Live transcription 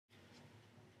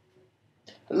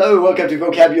Hello, welcome to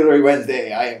Vocabulary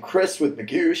Wednesday. I am Chris with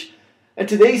Magoosh, and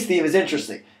today's theme is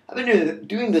interesting. I've been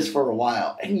doing this for a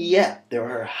while, and yet there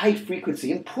are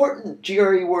high-frequency, important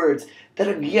GRE words that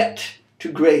have yet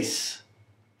to grace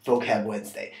Vocab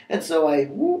Wednesday. And so I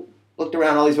looked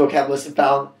around all these vocab lists and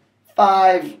found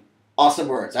 5 awesome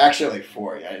words. Actually,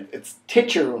 4. It's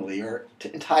titularly or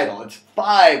entitled. It's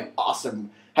 5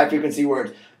 awesome high-frequency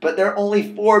words. But there are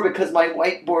only 4 because my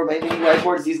mini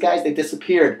whiteboards, these guys, they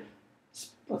disappeared.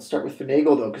 Let's start with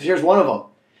finagle, though, because here's one of them.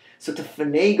 So to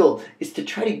finagle is to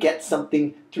try to get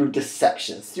something through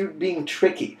deception, through being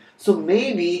tricky. So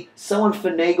maybe someone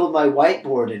finagled my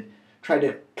whiteboard and tried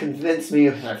to convince me,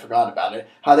 and I forgot about it,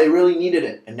 how they really needed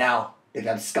it. And now they've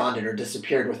absconded or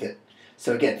disappeared with it.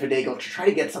 So again, finagle, to try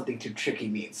to get something through tricky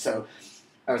means. So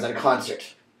I was at a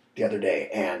concert the other day,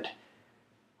 and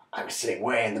I was sitting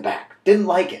way in the back. Didn't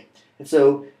like it. And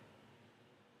so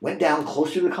went down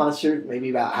closer to the concert, maybe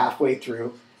about halfway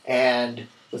through, and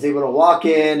was able to walk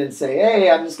in and say, hey,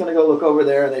 I'm just going to go look over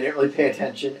there. And they didn't really pay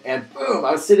attention. And boom,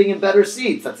 I was sitting in better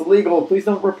seats. That's illegal. Please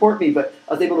don't report me. But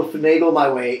I was able to finagle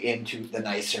my way into the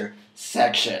nicer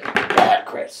section. Bad,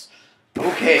 Chris.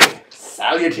 Okay,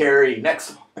 salutary.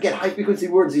 Next, again, high-frequency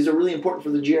words. These are really important for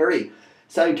the GRE.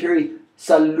 Salutary,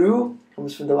 salut,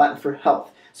 comes from the Latin for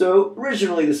health. So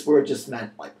originally this word just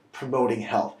meant like promoting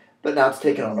health. But now it's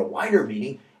taken on a wider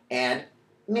meaning, and it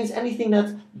means anything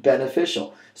that's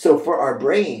beneficial. So for our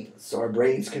brains, so our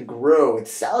brains can grow,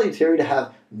 it's salutary to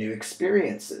have new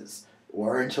experiences.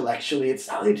 Or intellectually, it's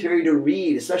salutary to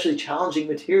read, especially challenging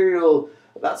material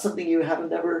about something you haven't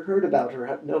never heard about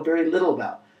or know very little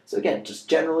about. So again, just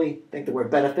generally think the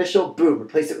word beneficial, boom,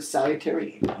 replace it with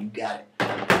salutary, and you got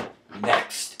it.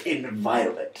 Next,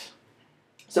 inviolate.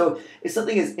 So if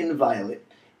something is inviolate,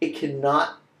 it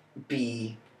cannot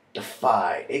be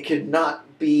defied. It could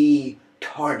not be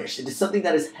tarnished. It is something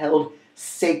that is held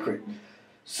sacred.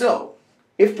 So,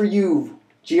 if for you,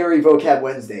 GRE Vocab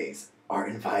Wednesdays are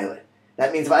inviolate,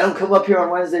 that means if I don't come up here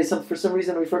on Wednesday, for some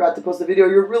reason we forgot to post the video,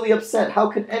 you're really upset. How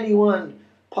can anyone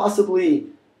possibly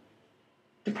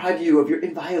deprive you of your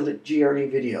inviolate GRE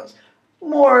videos?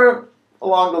 More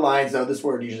along the lines, though, this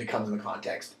word usually comes in the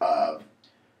context of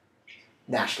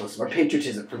nationalism or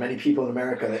patriotism. For many people in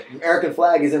America, the American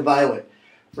flag is inviolate.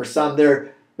 For some,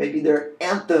 maybe their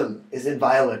anthem is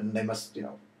inviolate, and they must,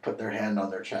 put their hand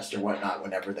on their chest or whatnot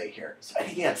whenever they hear it. So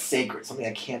anything that's sacred, something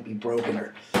that can't be broken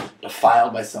or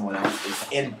defiled by someone else,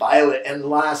 is inviolate. And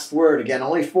last word, again,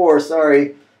 only 4,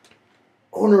 sorry.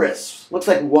 Onerous. Looks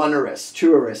like 1-erous,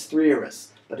 2-erous,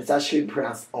 3-erous, but it's actually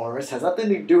pronounced onerous. Has nothing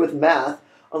to do with math,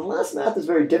 unless math is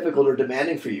very difficult or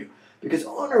demanding for you. Because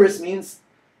onerous means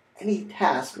any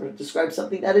task or describes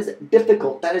something that is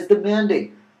difficult, that is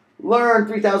demanding. Learn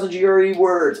 3,000 GRE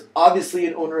words, obviously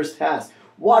an onerous task.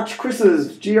 Watch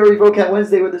Chris's GRE Vocab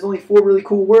Wednesday where there's only 4 really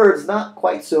cool words, not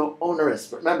quite so onerous.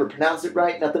 But remember, pronounce it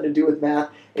right, nothing to do with math.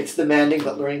 It's demanding,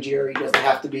 but learning GRE doesn't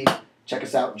have to be. Check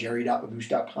us out,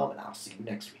 gre.magoosh.com, and I'll see you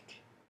next week.